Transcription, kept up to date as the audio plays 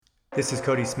This is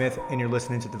Cody Smith, and you're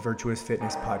listening to the Virtuous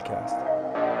Fitness Podcast.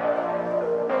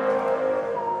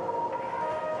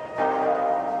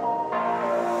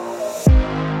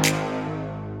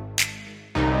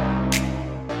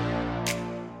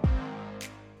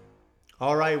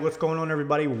 All right, what's going on,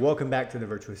 everybody? Welcome back to the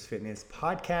Virtuous Fitness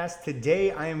Podcast.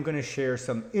 Today, I am going to share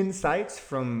some insights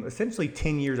from essentially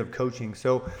 10 years of coaching.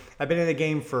 So I've been in the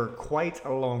game for quite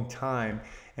a long time,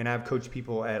 and I've coached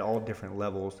people at all different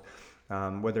levels.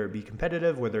 Whether it be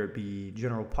competitive, whether it be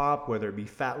general pop, whether it be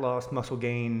fat loss, muscle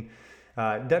gain,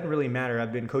 it doesn't really matter.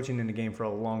 I've been coaching in the game for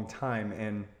a long time,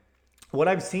 and what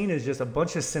I've seen is just a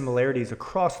bunch of similarities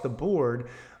across the board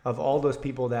of all those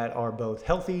people that are both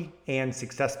healthy and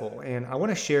successful. And I want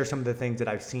to share some of the things that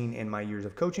I've seen in my years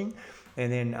of coaching.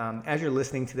 And then as you're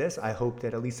listening to this, I hope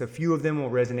that at least a few of them will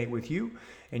resonate with you,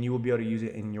 and you will be able to use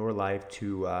it in your life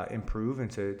to improve and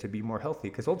to be more healthy.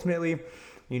 Because ultimately,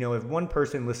 you know, if one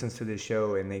person listens to this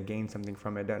show and they gain something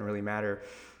from it, it doesn't really matter.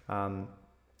 And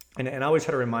I always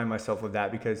try to remind myself of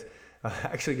that, because I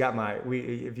actually got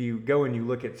if you go and you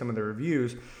look at some of the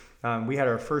reviews, we had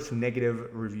our first negative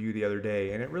review the other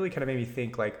day, and it really kind of made me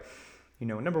think, like, you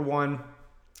know, number one,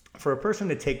 for a person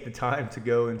to take the time to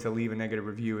go and to leave a negative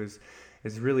review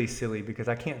is really silly, because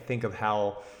I can't think of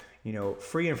how, you know,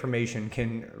 free information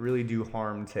can really do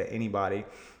harm to anybody.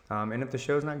 And if the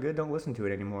show's not good, don't listen to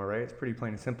it anymore, right? It's pretty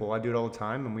plain and simple. I do it all the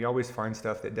time, and we always find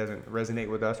stuff that doesn't resonate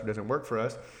with us or doesn't work for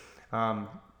us.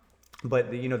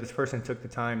 But you know, this person took the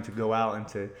time to go out and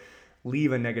to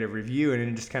leave a negative review, and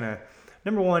it just kind of,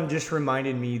 number one, just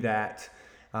reminded me that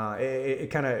it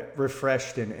kind of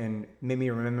refreshed and made me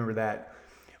remember that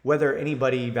whether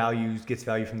anybody gets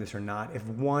value from this or not, if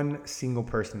one single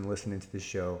person listening to this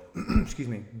show,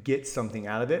 gets something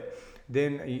out of it,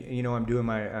 then you know I'm doing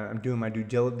my due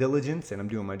diligence, and I'm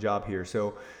doing my job here.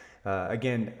 So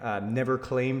again, never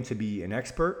claim to be an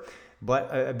expert,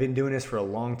 but I've been doing this for a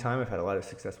long time. I've had a lot of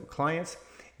successful clients,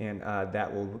 and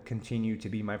that will continue to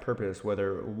be my purpose.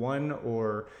 Whether one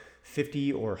or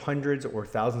 50 or hundreds or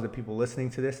thousands of people listening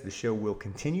to this, the show will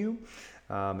continue.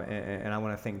 And I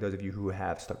want to thank those of you who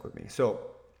have stuck with me.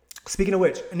 So speaking of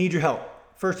which, I need your help.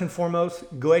 First and foremost,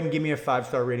 go ahead and give me a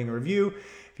 5-star rating and review.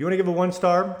 If you want to give a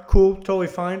 1-star, cool, totally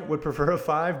fine. Would prefer a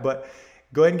 5, but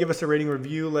go ahead and give us a rating and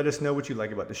review. Let us know what you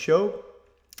like about the show.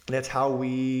 That's how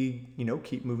we, you know,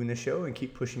 keep moving the show and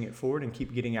keep pushing it forward and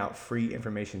keep getting out free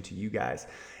information to you guys.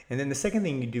 And then the second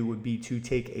thing you do would be to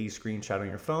take a screenshot on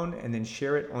your phone and then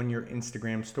share it on your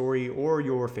Instagram story or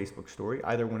your Facebook story.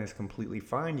 Either one is completely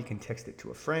fine. You can text it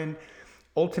to a friend.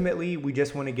 Ultimately, we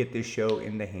just want to get this show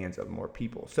in the hands of more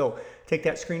people. So take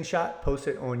that screenshot, post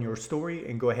it on your story,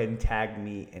 and go ahead and tag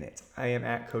me in it. I am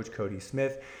at Coach Cody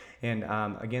Smith. And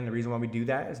again, the reason why we do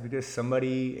that is because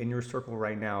somebody in your circle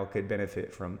right now could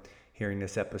benefit from hearing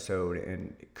this episode,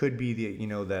 and it could be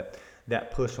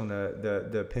that push on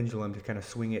the pendulum to kind of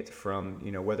swing it from,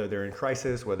 you know, whether they're in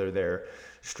crisis, whether they're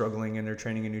struggling in their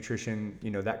training and nutrition,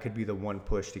 you know, that could be the one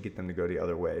push to get them to go the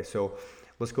other way. So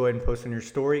let's go ahead and post on your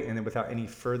story, and then without any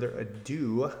further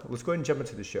ado, let's go ahead and jump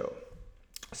into the show.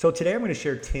 So today I'm going to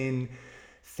share 10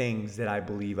 things that I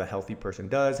believe a healthy person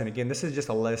does. And again, this is just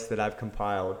a list that I've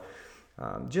compiled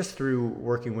just through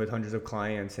working with hundreds of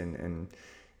clients and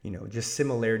you know, just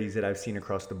similarities that I've seen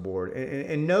across the board.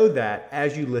 And know that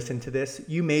as you listen to this,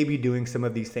 you may be doing some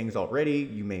of these things already.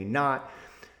 You may not.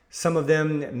 Some of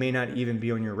them may not even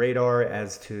be on your radar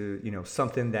as to, you know,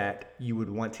 something that you would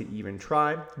want to even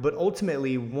try. But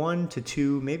ultimately, 1 to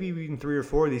 2, maybe even 3 or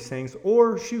 4 of these things,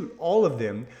 or shoot, all of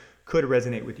them could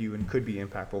resonate with you and could be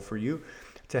impactful for you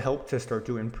to help to start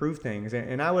to improve things.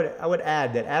 And I would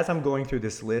add that as I'm going through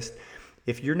this list,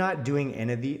 if you're not doing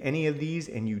any of these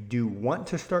and you do want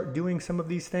to start doing some of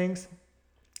these things,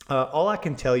 all I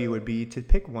can tell you would be to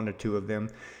pick 1 or 2 of them,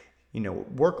 you know,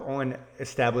 work on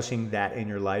establishing that in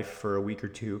your life for a week or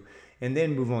 2, and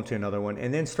then move on to another one,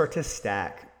 and then start to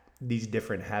stack these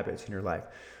different habits in your life.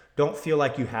 Don't feel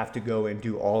like you have to go and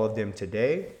do all of them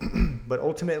today, but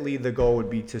ultimately the goal would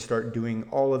be to start doing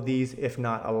all of these, if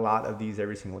not a lot of these,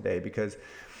 every single day, because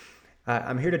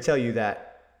I'm here to tell you that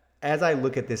as I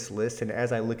look at this list and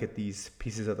as I look at these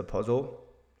pieces of the puzzle,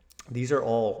 these are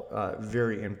all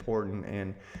very important.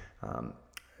 And,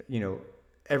 you know,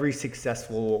 every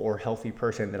successful or healthy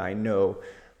person that I know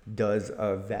does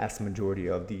a vast majority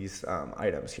of these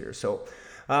items here. So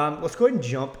let's go ahead and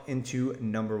jump into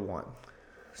number 1.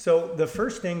 So the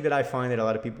first thing that I find that a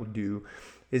lot of people do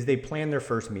is they plan their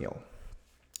first meal.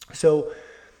 So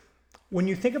when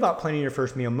you think about planning your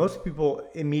first meal, most people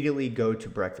immediately go to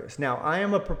breakfast. Now, I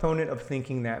am a proponent of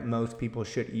thinking that most people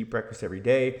should eat breakfast every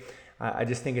day. I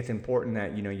just think it's important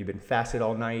that, you've been fasted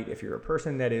all night. If you're a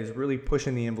person that is really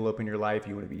pushing the envelope in your life,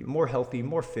 you want to be more healthy,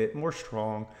 more fit, more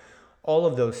strong, all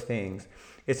of those things.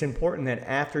 It's important that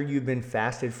after you've been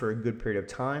fasted for a good period of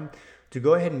time, to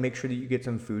go ahead and make sure that you get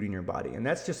some food in your body. And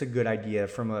that's just a good idea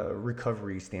from a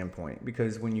recovery standpoint,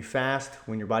 because when you fast,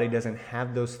 when your body doesn't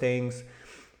have those things,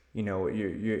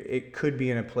 it could be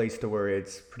in a place to where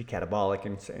it's pretty catabolic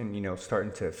and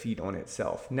starting to feed on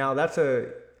itself. Now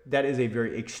that is a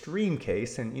very extreme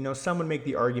case, and some would make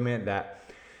the argument that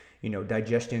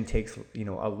digestion takes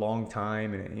a long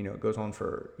time, and it goes on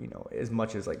for as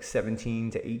much as like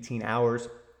 17 to 18 hours.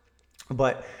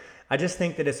 But I just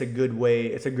think that it's a good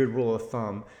rule of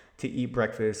thumb to eat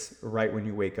breakfast right when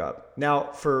you wake up.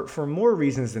 Now, for more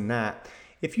reasons than that,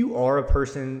 if you are a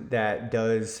person that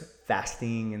does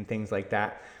fasting and things like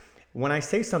that, when I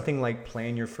say something like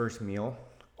plan your first meal,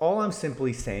 all I'm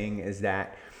simply saying is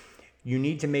that you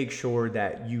need to make sure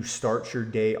that you start your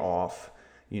day off,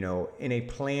 in a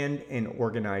planned and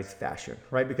organized fashion,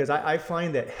 right? Because I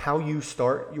find that how you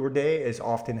start your day is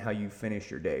often how you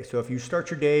finish your day. So if you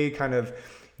start your day kind of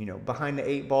behind the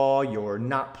eight ball, you're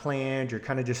not planned, you're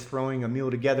kind of just throwing a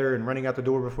meal together and running out the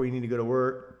door before you need to go to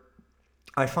work,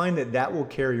 I find that will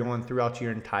carry on throughout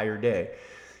your entire day.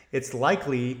 It's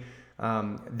likely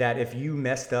that if you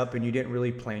messed up and you didn't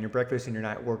really plan your breakfast and you're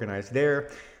not organized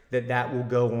there, that will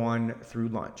go on through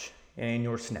lunch and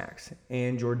your snacks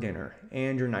and your dinner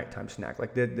and your nighttime snack.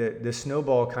 Like the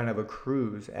snowball kind of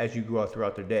accrues as you go out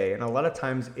throughout the day. And a lot of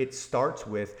times it starts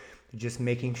with just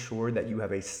making sure that you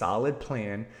have a solid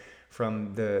plan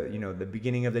from the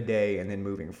beginning of the day and then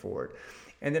moving forward.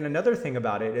 And then another thing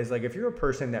about it is, like, if you're a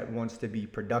person that wants to be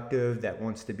productive, that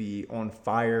wants to be on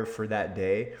fire for that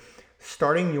day,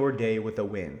 starting your day with a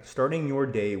win, starting your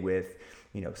day with,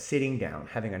 sitting down,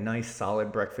 having a nice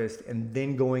solid breakfast, and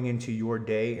then going into your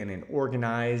day in an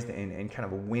organized and kind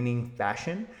of a winning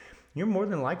fashion, you're more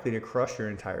than likely to crush your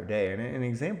entire day. And an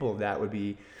example of that would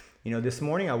be, this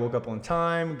morning I woke up on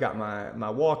time, got my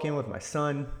walk in with my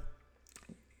son,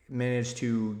 managed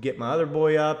to get my other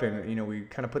boy up, and we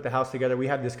kind of put the house together. We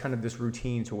have this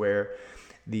routine to where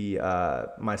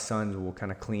my sons will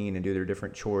kind of clean and do their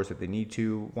different chores that they need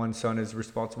to. One son is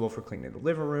responsible for cleaning the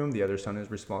living room, the other son is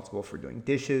responsible for doing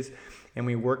dishes, and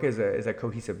we work as a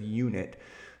cohesive unit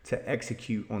to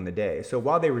execute on the day. So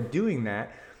while they were doing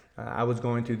that, I was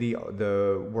going through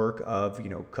the work of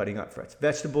cutting up fresh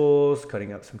vegetables,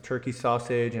 cutting up some turkey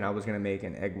sausage, and I was going to make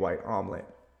an egg white omelet.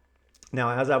 Now,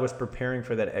 as I was preparing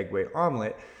for that egg white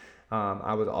omelet,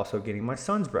 I was also getting my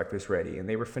son's breakfast ready, and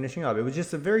they were finishing up. It was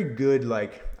just a very good,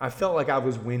 I felt like I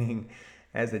was winning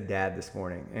as a dad this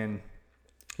morning. And,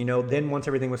 then once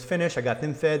everything was finished, I got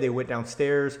them fed. They went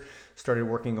downstairs, started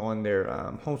working on their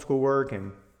homeschool work,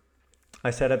 and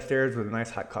I sat upstairs with a nice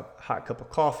hot cup of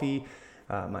coffee,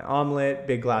 my omelet,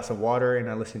 big glass of water, and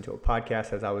I listened to a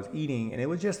podcast as I was eating. And it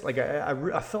was just like,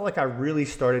 I felt like I really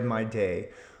started my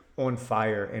day on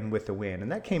fire and with the win.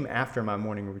 And that came after my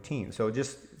morning routine. So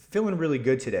just feeling really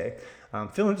good today.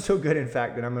 Feeling so good, in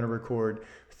fact, that I'm going to record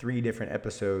 3 different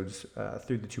episodes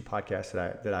through the 2 podcasts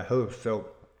that I host. So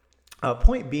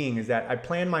point being is that I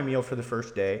planned my meal for the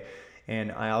first day,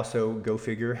 and I also, go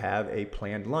figure, have a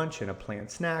planned lunch and a planned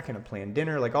snack and a planned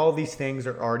dinner. Like, all these things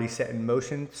are already set in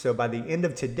motion. So by the end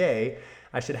of today,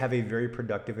 I should have a very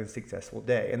productive and successful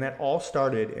day. And that all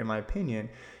started, in my opinion,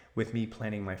 with me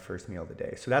planning my first meal of the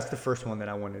day. So that's the first one that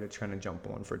I wanted to try to jump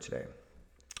on for today.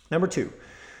 Number 2,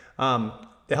 the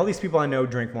healthiest people I know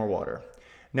drink more water.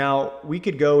 Now, we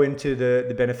could go into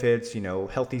the benefits,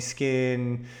 healthy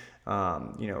skin,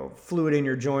 fluid in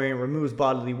your joint, removes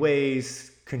bodily waste,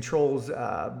 controls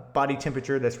body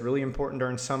temperature. That's really important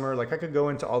during summer. Like, I could go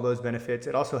into all those benefits.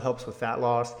 It also helps with fat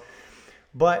loss.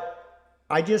 But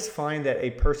I just find that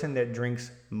a person that drinks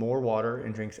more water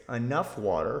and drinks enough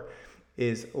water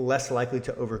is less likely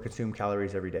to overconsume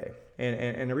calories every day.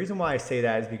 And the reason why I say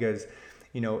that is because,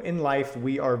 in life,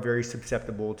 we are very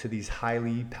susceptible to these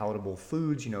highly palatable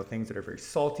foods, things that are very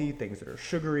salty, things that are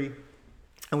sugary.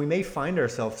 And we may find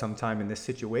ourselves sometime in this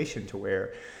situation to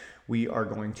where we are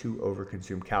going to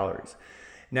overconsume calories.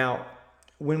 Now,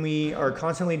 when we are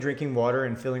constantly drinking water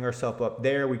and filling ourselves up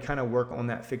there, we kind of work on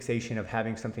that fixation of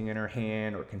having something in our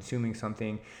hand or consuming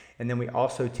something. And then we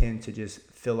also tend to just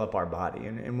fill up our body.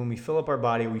 And when we fill up our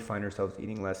body, we find ourselves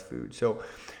eating less food. So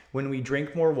when we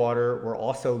drink more water, we're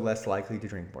also less likely to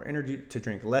drink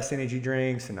less energy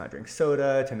drinks, to not drink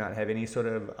soda, to not have any sort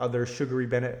of other sugary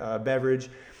beverage.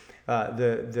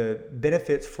 The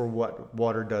benefits for what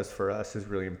water does for us is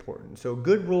really important. So a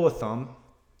good rule of thumb,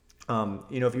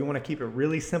 if you want to keep it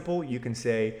really simple, you can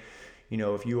say,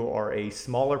 If you are a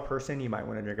smaller person, you might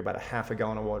want to drink about a half a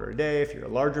gallon of water a day. If you're a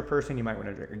larger person, you might want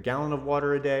to drink a gallon of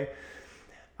water a day.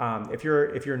 If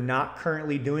you're not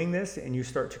currently doing this and you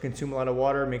start to consume a lot of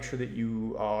water, make sure that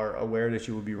you are aware that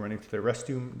you will be running to the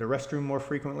restroom more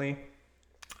frequently.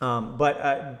 But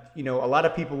a lot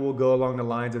of people will go along the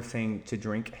lines of saying to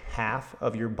drink half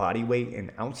of your body weight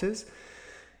in ounces.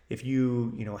 If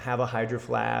you have a Hydro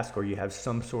Flask or you have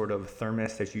some sort of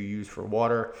thermos that you use for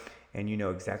water and you know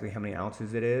exactly how many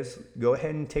ounces it is, go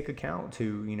ahead and take account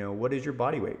to, what is your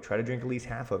body weight? Try to drink at least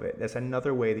half of it. That's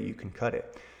another way that you can cut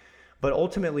it. But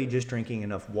ultimately, just drinking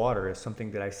enough water is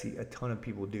something that I see a ton of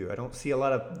people do. I don't see a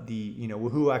lot of the,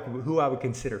 who I would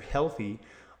consider healthy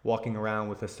walking around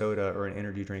with a soda or an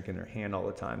energy drink in their hand all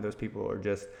the time. Those people are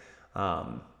just,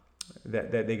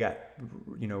 that they got,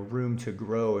 room to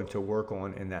grow and to work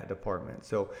on in that department.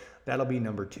 So that'll be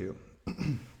number 2. All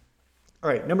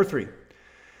right, number 3.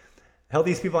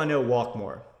 Healthiest people I know walk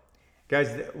more.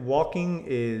 Guys, walking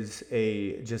is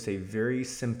just a very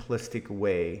simplistic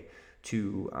way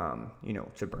to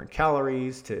burn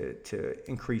calories, to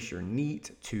increase your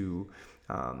NEAT, to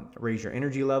raise your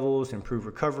energy levels, improve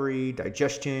recovery,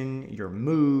 digestion, your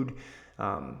mood,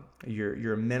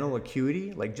 your mental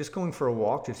acuity. Like just going for a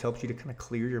walk just helps you to kind of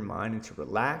clear your mind and to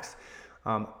relax.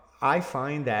 I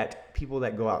find that people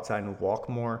that go outside and walk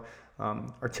more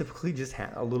are typically just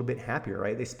a little bit happier,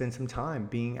 right? They spend some time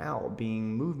being out,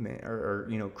 being movement,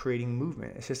 or creating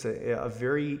movement. It's just a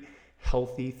very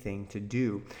healthy thing to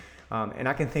do. And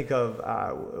I can think of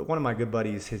one of my good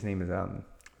buddies. His name is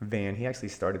Van. He actually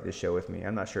started this show with me.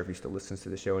 I'm not sure if he still listens to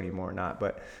the show anymore or not,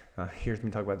 but he hears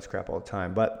me talk about this crap all the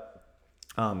time. But,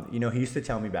 he used to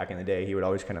tell me back in the day, he would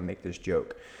always kind of make this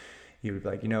joke. He would be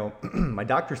like, my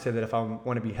doctor said that if I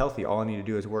want to be healthy, all I need to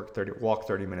do is walk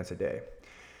 30 minutes a day.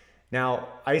 Now,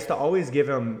 I used to always give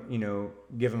him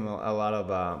a lot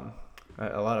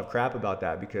of crap about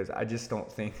that, because I just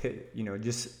don't think that,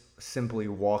 just simply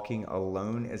walking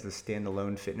alone as a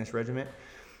standalone fitness regimen.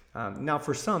 Now,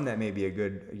 for some, that may be a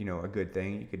good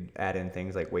thing. You could add in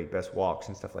things like weight-based walks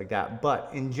and stuff like that. But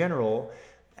in general,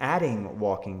 adding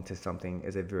walking to something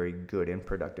is a very good and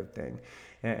productive thing.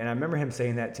 And I remember him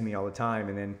saying that to me all the time.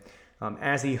 And then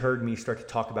as he heard me start to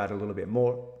talk about it a little bit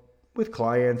more with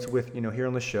clients, here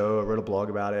on the show, I wrote a blog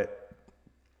about it.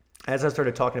 As I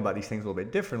started talking about these things a little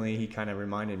bit differently, he kind of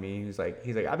reminded me, he's like,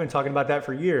 I've been talking about that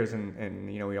for years. And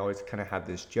we always kind of have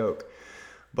this joke.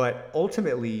 But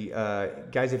ultimately,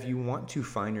 guys, if you want to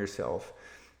find yourself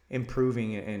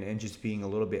improving and just being a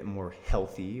little bit more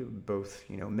healthy, both,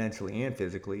 mentally and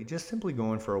physically, just simply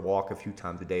going for a walk a few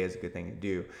times a day is a good thing to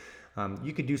do.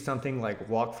 You could do something like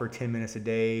walk for 10 minutes a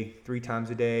day, 3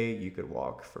 times a day. You could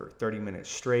walk for 30 minutes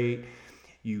straight.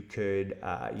 You could,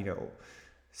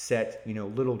 set,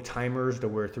 little timers to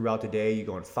where throughout the day you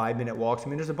go on 5-minute walks. I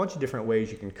mean, there's a bunch of different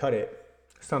ways you can cut it.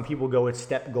 Some people go with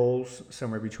step goals,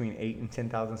 somewhere between 8 and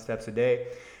 10,000 steps a day.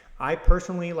 I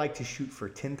personally like to shoot for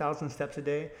 10,000 steps a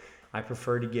day. I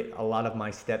prefer to get a lot of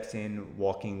my steps in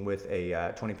walking with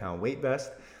a 20-pound weight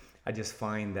vest. I just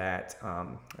find that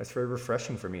it's very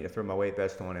refreshing for me to throw my weight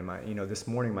vest on. And this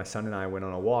morning my son and I went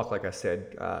on a walk, like I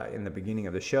said in the beginning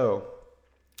of the show,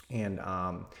 and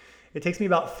it takes me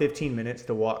about 15 minutes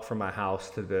to walk from my house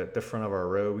to the front of our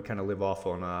road. We kind of live off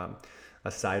on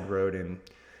a side road, and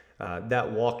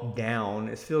that walk down,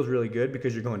 it feels really good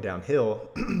because you're going downhill,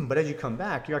 but as you come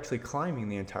back, you're actually climbing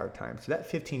the entire time. So that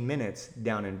 15 minutes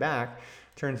down and back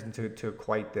turns into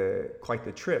quite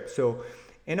the trip. So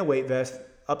in a weight vest,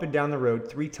 up and down the road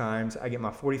 3 times, I get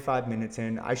my 45 minutes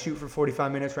in. I shoot for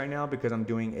 45 minutes right now because I'm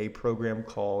doing a program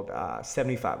called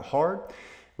 75 Hard,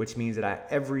 which means that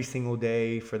every single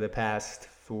day for the past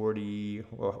 40,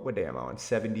 well, what day am I on?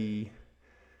 70,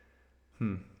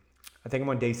 I think I'm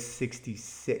on day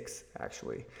 66,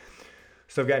 actually.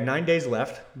 So I've got 9 days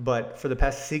left, but for the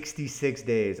past 66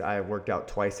 days, I have worked out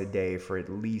twice a day for at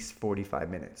least 45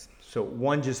 minutes. So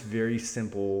one just very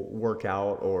simple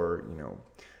workout or,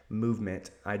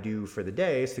 movement I do for the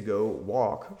day is to go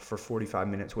walk for 45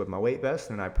 minutes with my weight vest,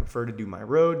 and I prefer to do my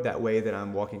road that way that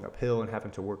I'm walking uphill and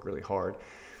having to work really hard.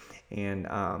 And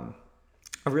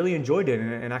I really enjoyed it,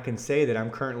 and I can say that I'm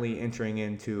currently entering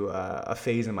into a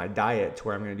phase in my diet to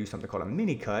where I'm going to do something called a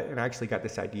mini cut, and I actually got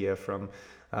this idea from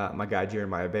my guy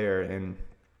Jeremiah Bear, and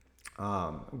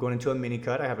I'm going into a mini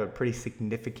cut. I have a pretty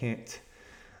significant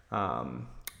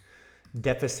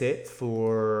deficit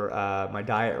for my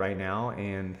diet right now,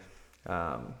 and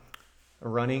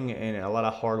running and a lot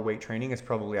of hard weight training is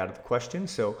probably out of the question.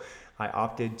 So I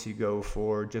opted to go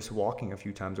for just walking a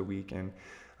few times a week and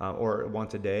or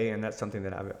once a day, and that's something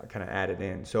that I've kind of added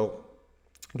in. So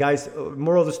Guys,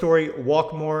 moral of the story,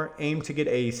 walk more, aim to get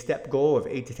a step goal of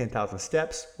 8 to 10,000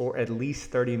 steps, or at least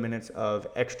 30 minutes of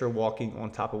extra walking on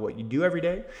top of what you do every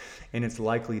day. And it's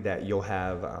likely that you'll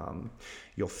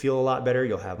feel a lot better,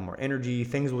 you'll have more energy,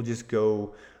 things will just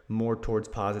go more towards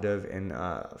positive and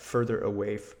further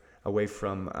away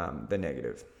from the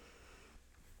negative.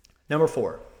 Number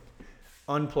 4,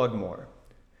 unplug more.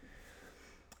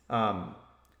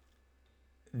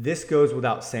 This goes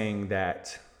without saying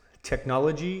that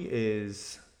technology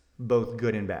is both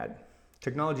good and bad.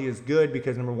 Technology is good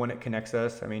because, number one, it connects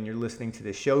us. I mean, you're listening to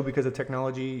this show because of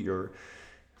technology. You're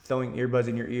throwing earbuds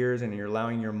in your ears and you're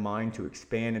allowing your mind to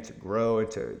expand and to grow and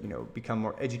to, become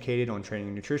more educated on training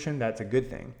and nutrition. That's a good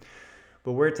thing.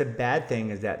 But where it's a bad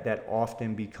thing is that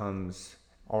often becomes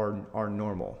our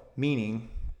normal, meaning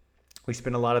we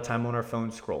spend a lot of time on our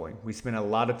phones scrolling. We spend a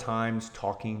lot of times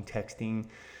talking, texting,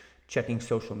 checking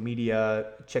social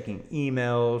media, checking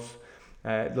emails,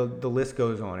 the list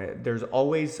goes on. There's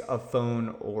always a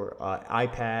phone or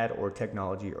iPad or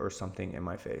technology or something in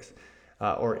my face,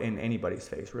 or in anybody's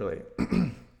face, really.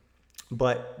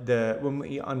 But when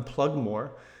we unplug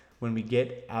more, when we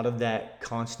get out of that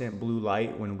constant blue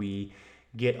light, when we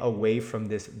get away from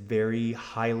this very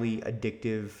highly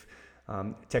addictive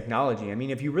technology. I mean,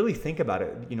 if you really think about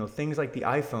it, things like the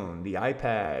iPhone, the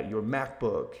iPad, your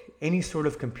MacBook, any sort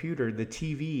of computer, the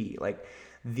TV, like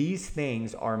these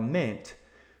things are meant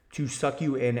to suck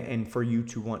you in and for you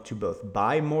to want to both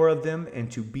buy more of them and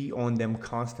to be on them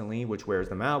constantly, which wears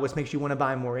them out, which makes you want to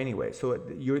buy more anyway. So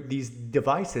these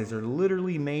devices are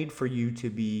literally made for you to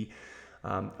be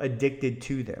addicted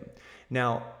to them.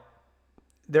 Now,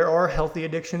 there are healthy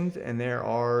addictions and there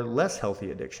are less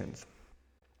healthy addictions.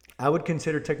 I would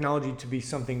consider technology to be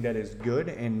something that is good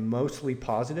and mostly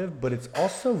positive, but it's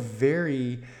also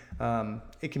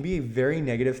it can be a very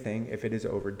negative thing if it is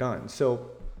overdone.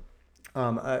 So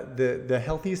the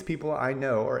healthiest people I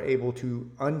know are able to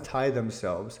untie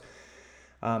themselves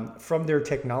from their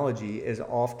technology as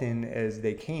often as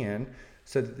they can,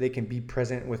 so that they can be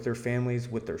present with their families,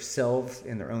 with themselves,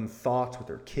 in their own thoughts, with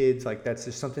their kids. Like that's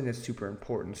just something that's super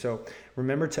important. So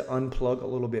remember to unplug a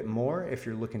little bit more if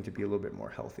you're looking to be a little bit more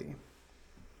healthy.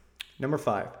 Number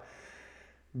 5,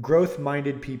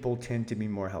 growth-minded people tend to be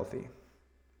more healthy.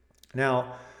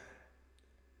 Now,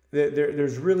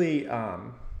 there's really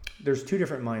there's two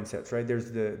different mindsets, right?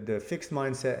 There's the fixed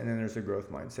mindset and then there's the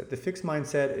growth mindset. The fixed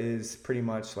mindset is pretty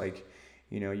much like,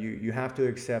 you have to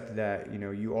accept that,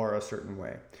 you are a certain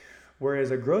way.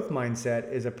 Whereas a growth mindset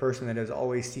is a person that is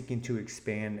always seeking to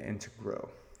expand and to grow.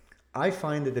 I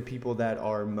find that the people that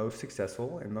are most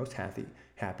successful and most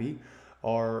happy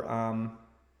are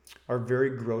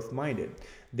very growth minded.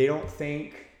 They don't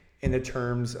think in the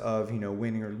terms of,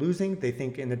 winning or losing. They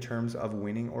think in the terms of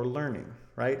winning or learning,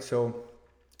 right? So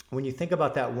when you think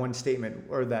about that one statement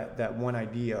or that one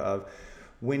idea of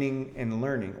winning and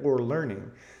learning or learning,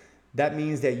 that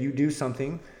means that you do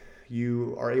something,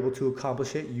 you are able to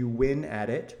accomplish it, you win at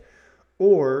it,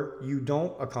 or you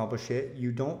don't accomplish it,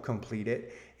 you don't complete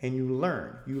it, and you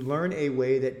learn. You learn a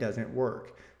way that doesn't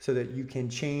work so that you can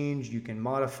change, you can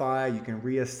modify, you can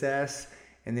reassess,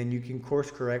 and then you can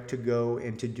course correct to go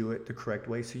and to do it the correct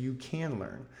way so you can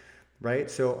learn,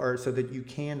 right? So that you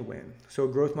can win. So a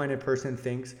growth-minded person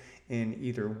thinks in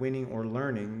either winning or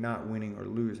learning, not winning or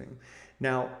losing.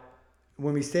 Now,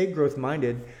 when we say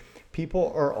growth-minded,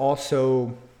 people are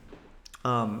also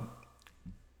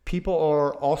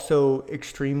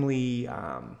extremely,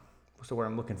 what's the word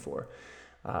I'm looking for?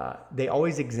 They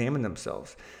always examine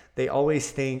themselves. They always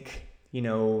think,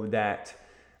 that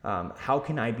how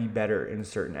can I be better in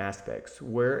certain aspects?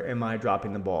 Where am I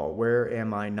dropping the ball? Where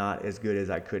am I not as good as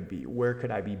I could be? Where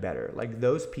could I be better? Like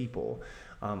those people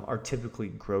are typically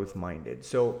growth-minded.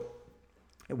 So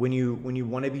when you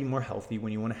want to be more healthy,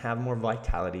 when you want to have more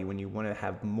vitality, when you want to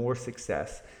have more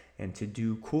success and to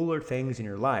do cooler things in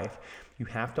your life, you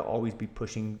have to always be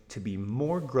pushing to be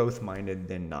more growth-minded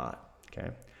than not,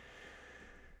 okay?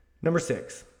 Number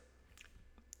 6,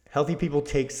 healthy people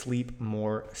take sleep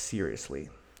more seriously.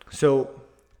 So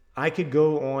I could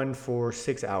go on for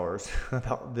 6 hours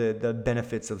about the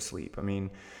benefits of sleep. I mean,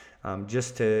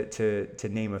 just to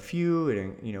name a few,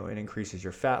 it increases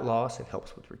your fat loss. It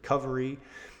helps with recovery.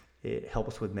 It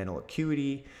helps with mental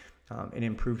acuity. It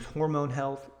improves hormone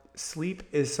health. Sleep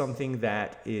is something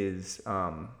that is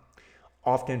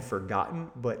often forgotten,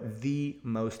 but the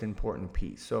most important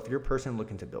piece. So if you're a person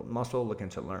looking to build muscle, looking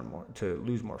to learn more, to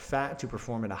lose more fat, to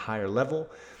perform at a higher level,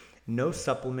 no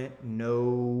supplement,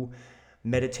 no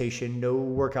meditation, no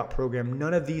workout program,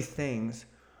 none of these things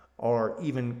are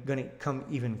even going to come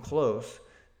even close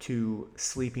to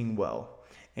sleeping well.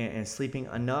 and sleeping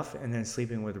enough, and then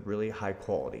sleeping with really high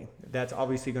quality. That's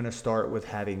obviously going to start with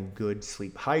having good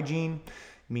sleep hygiene,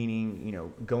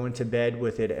 meaning, going to bed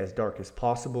with it as dark as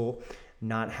possible,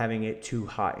 not having it too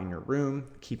hot in your room,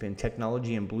 keeping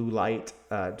technology and blue light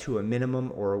to a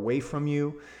minimum or away from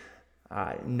you,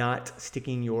 not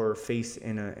sticking your face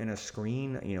in a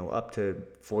screen, up to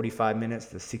 45 minutes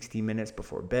to 60 minutes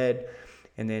before bed,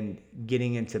 and then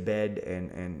getting into bed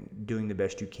and doing the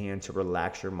best you can to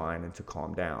relax your mind and to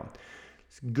calm down.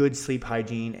 Good sleep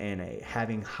hygiene and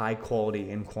having high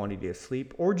quality and quantity of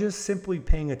sleep, or just simply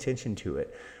paying attention to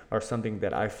it, are something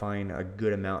that I find a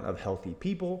good amount of healthy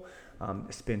people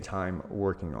spend time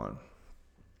working on.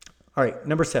 All right,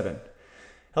 number 7.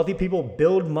 Healthy people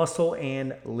build muscle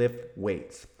and lift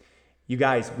weights. You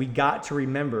guys, we got to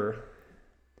remember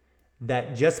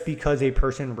that just because a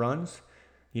person runs,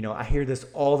 I hear this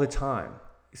all the time.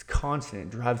 It's constant. It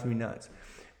drives me nuts.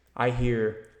 I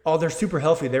hear, oh, they're super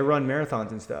healthy. They run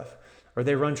marathons and stuff, or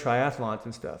they run triathlons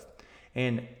and stuff.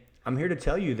 And I'm here to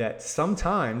tell you that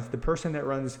sometimes the person that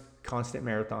runs constant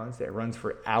marathons, that runs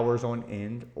for hours on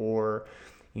end, or,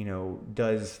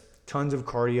 does tons of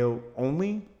cardio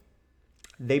only,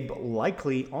 they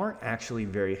likely aren't actually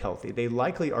very healthy. They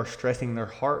likely are stressing their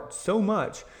heart so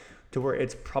much to where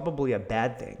it's probably a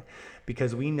bad thing,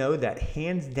 because we know that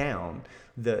hands down,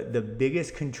 the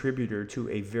biggest contributor to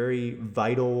a very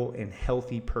vital and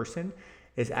healthy person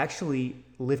is actually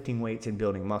lifting weights and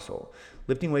building muscle.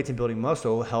 Lifting weights and building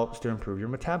muscle helps to improve your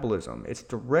metabolism. It's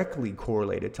directly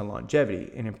correlated to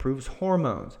longevity and improves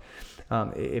hormones.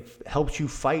 It helps you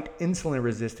fight insulin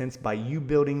resistance by you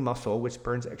building muscle, which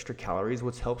burns extra calories,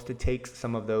 which helps to take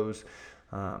some of those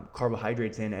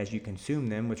carbohydrates in as you consume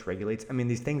them, which regulates.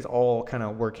 These things all kind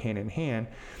of work hand in hand.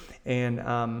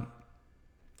 And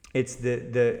it's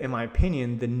the in my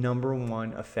opinion, the number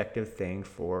one effective thing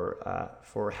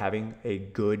for having a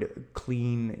good,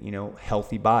 clean,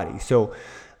 healthy body. So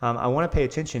I want to pay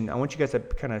attention. I want you guys to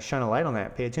kind of shine a light on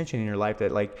that. Pay attention in your life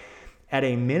that, like, at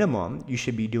a minimum, you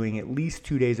should be doing at least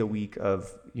 2 days a week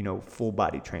of, full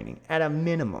body training at a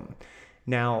minimum.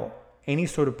 Now, any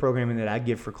sort of programming that I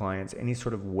give for clients, any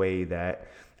sort of way that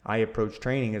I approach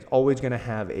training is always going to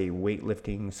have a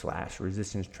weightlifting /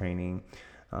 resistance training,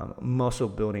 muscle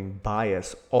building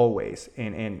bias always.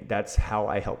 And that's how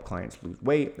I help clients lose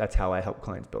weight. That's how I help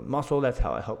clients build muscle. That's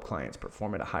how I help clients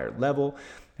perform at a higher level.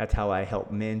 That's how I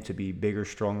help men to be bigger,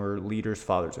 stronger leaders,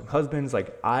 fathers, and husbands.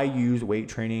 Like, I use weight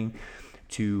training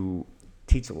to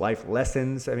teach life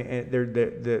lessons.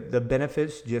 The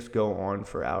benefits just go on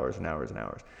for hours and hours and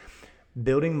hours.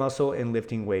 Building muscle and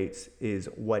lifting weights is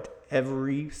what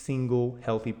every single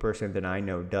healthy person that I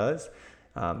know does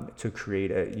to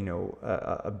create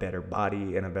a better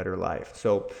body and a better life.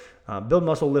 So build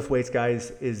muscle, lift weights,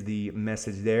 guys, is the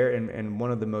message there, and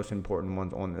one of the most important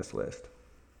ones on this list.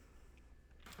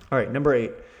 All right, number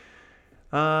 8.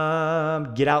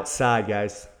 Get outside,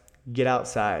 guys. Get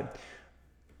outside.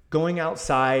 Going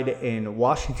outside in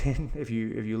Washington, if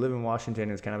you live in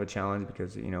Washington, is kind of a challenge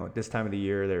because, at this time of the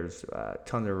year, there's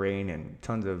tons of rain and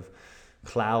tons of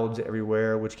clouds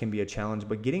everywhere, which can be a challenge.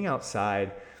 But getting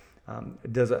outside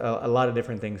does a lot of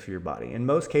different things for your body. In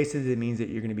most cases, it means that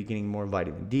you're going to be getting more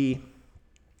vitamin D.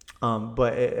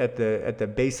 But at the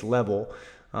base level,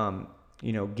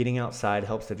 getting outside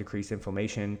helps to decrease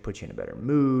inflammation, put you in a better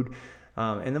mood.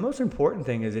 And the most important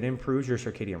thing is it improves your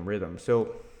circadian rhythm.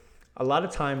 So a lot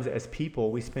of times as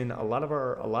people, we spend a lot of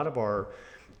our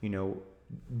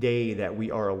day that we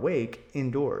are awake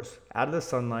indoors, out of the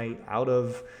sunlight, out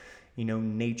of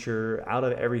nature, out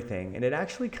of everything. And it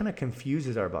actually kind of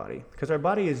confuses our body, because our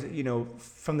body is,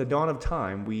 from the dawn of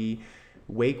time, we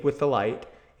wake with the light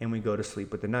and we go to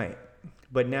sleep with the night.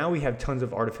 But now we have tons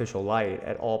of artificial light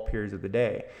at all periods of the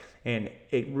day. And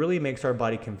it really makes our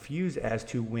body confused as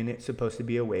to when it's supposed to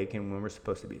be awake and when we're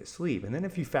supposed to be asleep. And then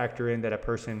if you factor in that a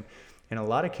person, in a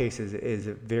lot of cases, is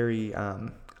very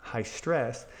high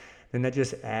stress, then that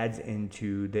just adds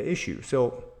into the issue.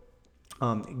 So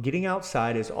getting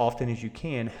outside as often as you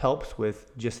can helps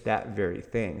with just that very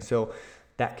thing. So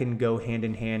that can go hand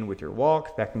in hand with your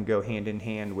walk. That can go hand in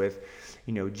hand with,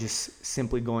 just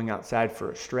simply going outside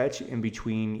for a stretch in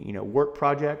between, work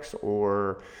projects,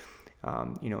 or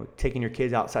taking your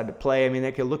kids outside to play.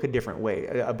 They can look a different way,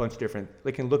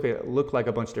 they can look like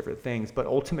a bunch of different things, but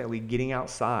ultimately getting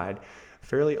outside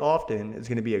fairly often is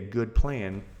going to be a good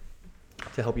plan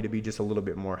to help you to be just a little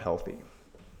bit more healthy.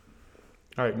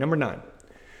 All right, number 9.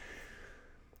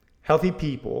 Healthy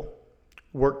people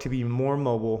work to be more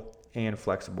mobile and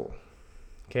flexible.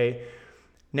 Okay?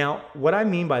 Now, what I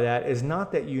mean by that is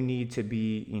not that you need to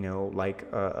be, like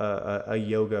a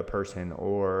yoga person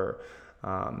or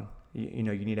you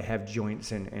need to have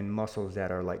joints and muscles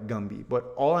that are like Gumby.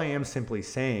 But all I am simply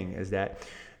saying is that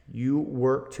you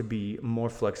work to be more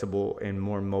flexible and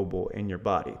more mobile in your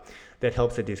body. That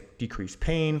helps to decrease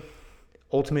pain.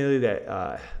 Ultimately,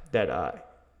 that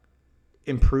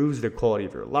improves the quality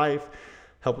of your life,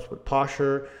 helps with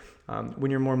posture.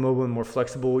 When you're more mobile and more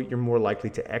flexible, you're more likely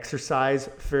to exercise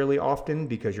fairly often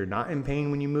because you're not in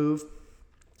pain when you move.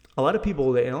 A lot of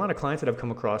people and a lot of clients that I've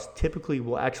come across typically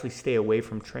will actually stay away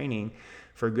from training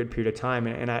for a good period of time.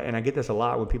 And I get this a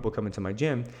lot when people come into my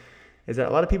gym, is that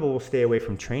a lot of people will stay away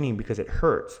from training because it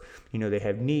hurts. They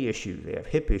have knee issues, they have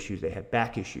hip issues, they have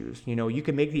back issues. You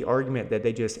can make the argument that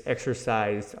they just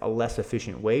exercised a less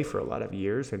efficient way for a lot of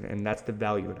years, and that's the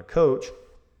value in a coach.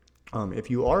 If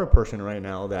you are a person right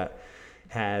now that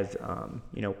has,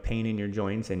 pain in your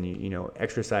joints and,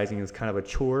 exercising is kind of a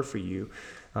chore for you,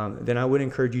 then I would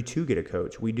encourage you to get a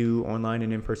coach. We do online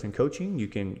and in-person coaching. You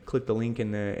can click the link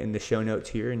in the show notes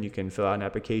here, and you can fill out an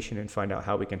application and find out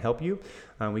how we can help you.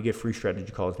 We give free strategy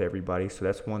calls to everybody, so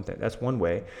that's one thing. That's one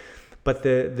way. But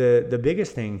the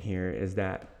biggest thing here is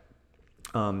that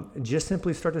just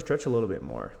simply start to stretch a little bit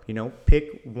more.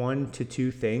 Pick 1 to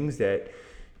 2 things that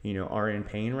are in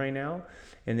pain right now.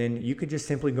 And then you could just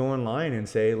simply go online and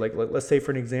say, like, let's say for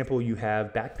an example, you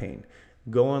have back pain.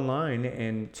 Go online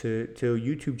and to a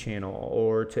YouTube channel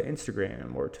or to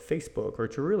Instagram or to Facebook or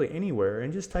to really anywhere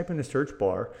and just type in the search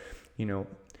bar,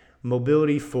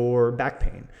 mobility for back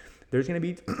pain. There's going to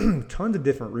be tons of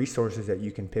different resources that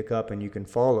you can pick up and you can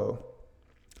follow.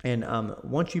 And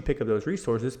once you pick up those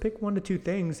resources, pick 1 to 2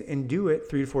 things and do it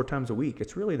 3 to 4 times a week.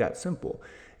 It's really that simple.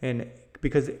 And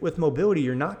because with mobility,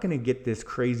 you're not going to get this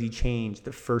crazy change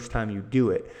the first time you do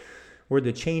it. Where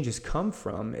the changes come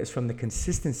from is from the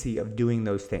consistency of doing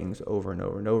those things over and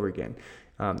over and over again.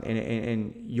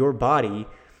 And your body,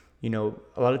 a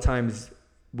lot of times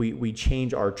we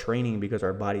change our training because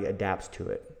our body adapts to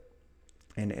it.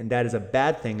 And that is a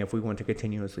bad thing if we want to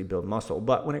continuously build muscle.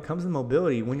 But when it comes to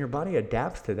mobility, when your body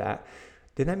adapts to that,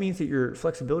 then that means that your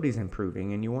flexibility is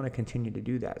improving and you want to continue to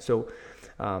do that. So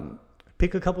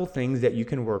pick a couple things that you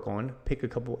can work on. Pick a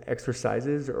couple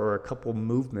exercises or a couple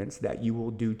movements that you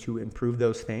will do to improve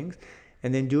those things,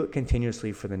 and then do it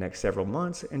continuously for the next several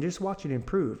months and just watch it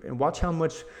improve and watch how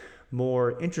much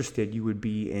more interested you would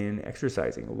be in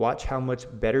exercising. Watch how much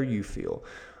better you feel.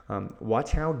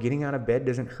 Watch how getting out of bed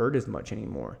doesn't hurt as much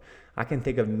anymore. I can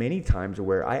think of many times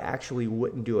where I actually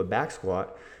wouldn't do a back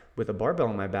squat with a barbell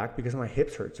on my back because my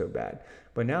hips hurt so bad.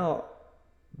 But now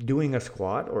doing a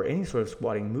squat or any sort of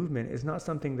squatting movement is not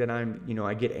something that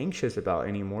I get anxious about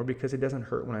anymore because it doesn't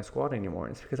hurt when I squat anymore.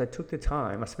 It's because I took the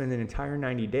time. I spent an entire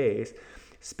 90 days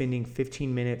spending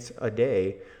 15 minutes a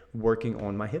day working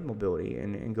on my hip mobility,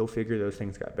 and go figure those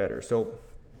things got better. So,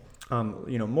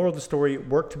 moral of the story,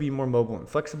 work to be more mobile and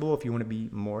flexible if you want to be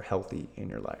more healthy in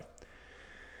your life.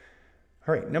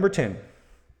 All right, number 10.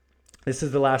 This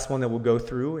is the last one that we'll go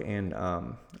through, and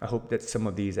I hope that some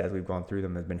of these, as we've gone through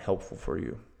them, have been helpful for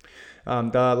you.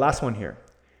 The last one here,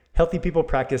 healthy people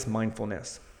practice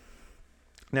mindfulness.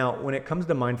 Now, when it comes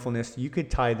to mindfulness, you could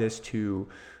tie this to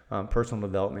personal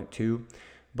development too,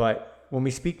 but when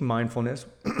we speak mindfulness,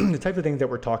 the types of things that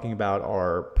we're talking about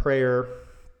are prayer,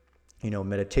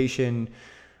 meditation,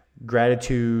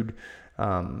 gratitude,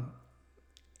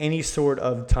 any sort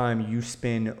of time you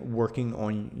spend working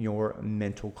on your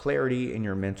mental clarity and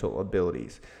your mental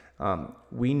abilities.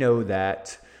 We know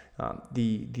that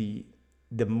the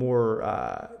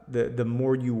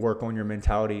more you work on your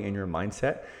mentality and your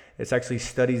mindset, it's actually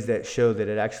studies that show that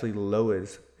it actually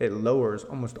lowers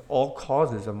almost all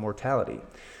causes of mortality,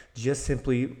 just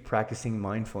simply practicing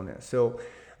mindfulness. So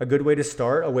a good way to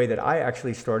start, a way that I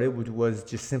actually started, was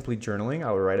just simply journaling.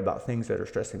 I would write about things that are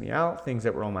stressing me out, things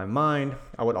that were on my mind.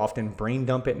 I would often brain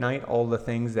dump at night all the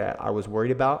things that I was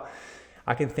worried about.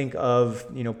 I can think of,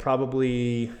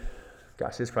 probably,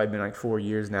 it's probably been like 4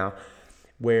 years now,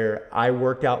 where I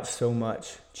worked out so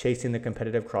much chasing the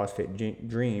competitive CrossFit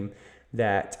dream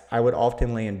that I would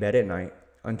often lay in bed at night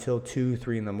until 2,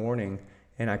 3 in the morning,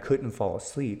 and I couldn't fall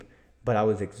asleep, but I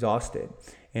was exhausted.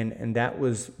 And that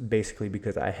was basically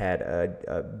because I had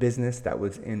a business that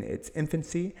was in its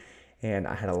infancy, and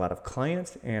I had a lot of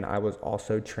clients, and I was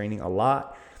also training a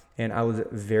lot, and I was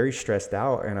very stressed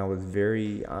out, and I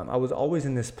was always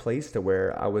in this place to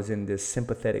where I was in this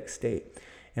sympathetic state,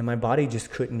 and my body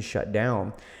just couldn't shut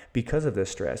down because of the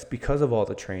stress, because of all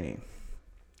the training.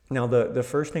 Now, the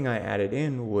first thing I added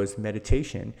in was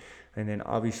meditation, and then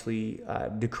obviously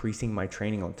decreasing my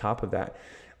training on top of that.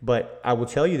 But I will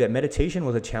tell you that meditation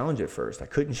was a challenge at first. I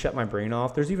couldn't shut my brain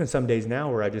off. There's even some days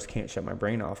now where I just can't shut my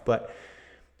brain off. But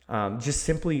just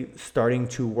simply starting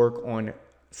to work on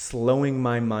slowing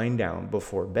my mind down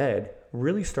before bed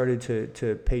really started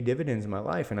to pay dividends in my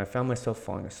life. And I found myself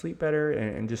falling asleep better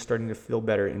and just starting to feel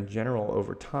better in general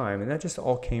over time. And that just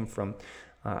all came from,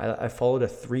 I followed a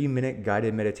 3-minute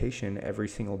guided meditation every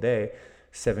single day,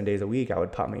 7 days a week. I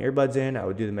would pop my earbuds in, I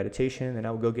would do the meditation, and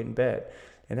I would go get in bed.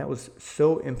 And that was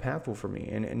so impactful for me.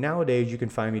 And nowadays you can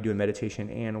find me doing meditation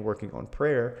and working on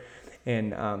prayer.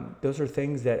 And those are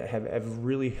things that have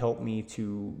really helped me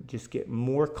to just get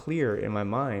more clear in my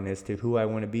mind as to who I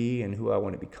want to be and who I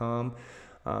want to become,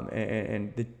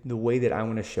 and the way that I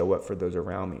want to show up for those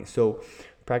around me. So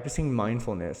practicing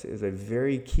mindfulness is a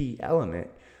very key element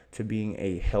to being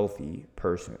a healthy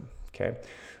person. Okay.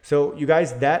 So you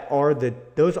guys,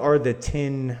 those are the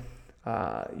 10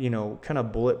 kind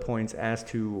of bullet points as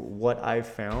to what I've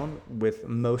found with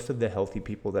most of the healthy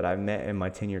people that I've met in my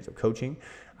 10 years of coaching.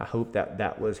 I hope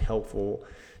that was helpful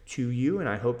to you. And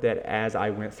I hope that as I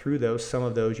went through those, some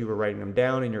of those you were writing them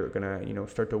down and you're going to,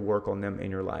 start to work on them in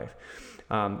your life.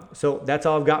 So that's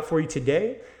all I've got for you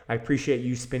today. I appreciate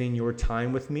you spending your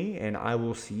time with me, and I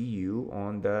will see you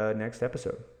on the next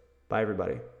episode. Bye,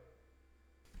 everybody.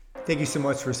 Thank you so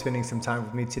much for spending some time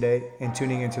with me today and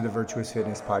tuning into the Virtuous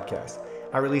Fitness Podcast.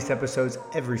 I release episodes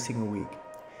every single week.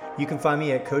 You can find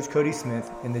me at Coach Cody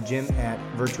Smith in the gym at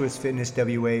Virtuous Fitness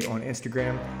WA on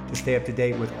Instagram to stay up to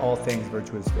date with all things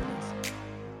Virtuous Fitness.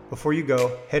 Before you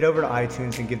go, head over to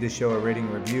iTunes and give this show a rating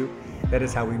and review. That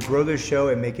is how we grow this show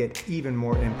and make it even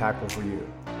more impactful for you.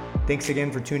 Thanks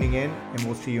again for tuning in, and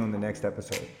we'll see you on the next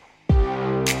episode.